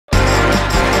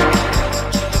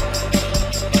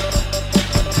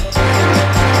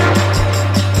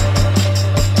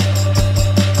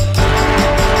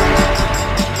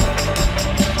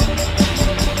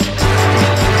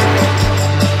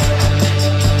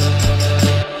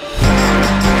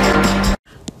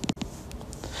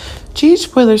Teenage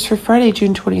spoilers for Friday,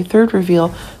 June 23rd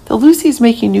reveal that Lucy is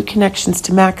making new connections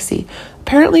to Maxie.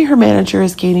 Apparently her manager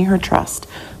is gaining her trust,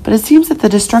 but it seems that the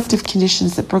destructive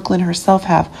conditions that Brooklyn herself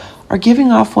have are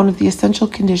giving off one of the essential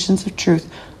conditions of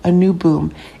truth, a new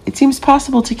boom. It seems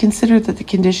possible to consider that the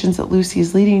conditions that Lucy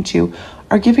is leading to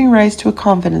are giving rise to a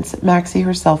confidence that Maxie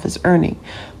herself is earning.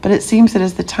 But it seems that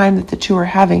as the time that the two are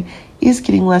having is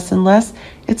getting less and less,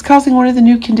 it's causing one of the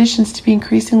new conditions to be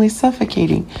increasingly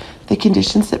suffocating, the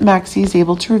conditions that Maxie is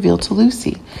able to reveal to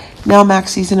Lucy. Now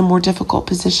Maxie's in a more difficult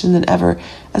position than ever,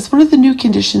 as one of the new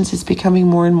conditions is becoming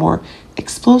more and more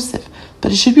explosive.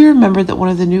 But it should be remembered that one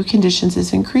of the new conditions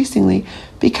is increasingly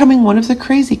becoming one of the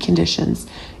crazy conditions.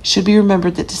 It should be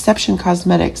remembered that deception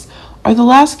cosmetics are the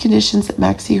last conditions that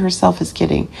Maxie herself is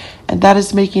getting, and that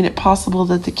is making it possible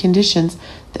that the conditions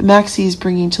that Maxie is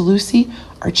bringing to Lucy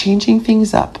are changing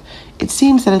things up. It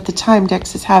seems that at the time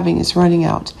Dex is having is running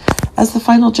out. As the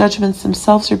final judgments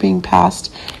themselves are being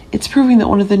passed, it's proving that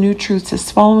one of the new truths is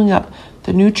swallowing up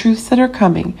the new truths that are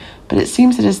coming. But it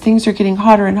seems that as things are getting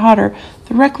hotter and hotter,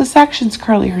 the reckless actions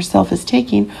Carly herself is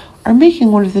taking are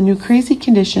making one of the new crazy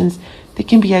conditions that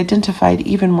can be identified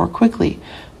even more quickly.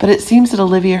 But it seems that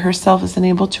Olivia herself is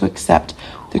unable to accept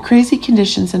the crazy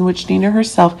conditions in which Nina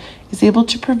herself is able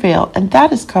to prevail, and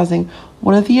that is causing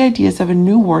one of the ideas of a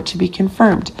new war to be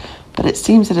confirmed. But it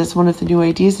seems that as one of the new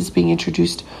ideas is being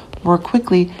introduced more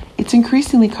quickly, it's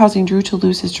increasingly causing Drew to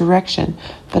lose his direction.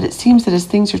 But it seems that as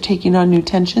things are taking on new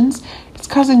tensions, it's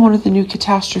causing one of the new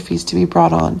catastrophes to be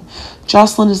brought on.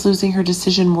 Jocelyn is losing her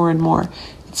decision more and more.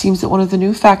 It seems that one of the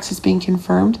new facts is being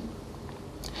confirmed,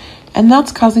 and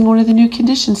that's causing one of the new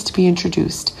conditions to be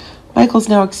introduced. Michael's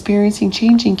now experiencing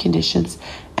changing conditions,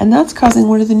 and that's causing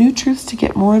one of the new truths to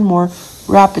get more and more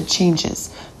rapid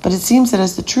changes. But it seems that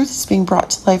as the truth is being brought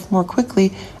to life more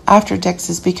quickly after Dex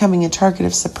is becoming a target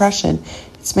of suppression,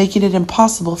 it's making it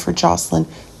impossible for Jocelyn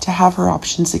to have her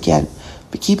options again.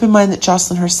 But keep in mind that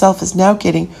Jocelyn herself is now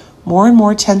getting more and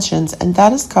more tensions, and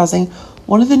that is causing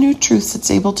one of the new truths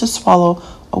that's able to swallow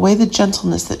away the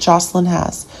gentleness that Jocelyn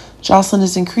has. Jocelyn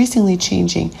is increasingly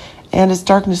changing, and as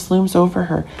darkness looms over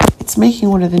her, it's making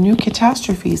one of the new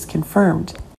catastrophes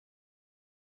confirmed.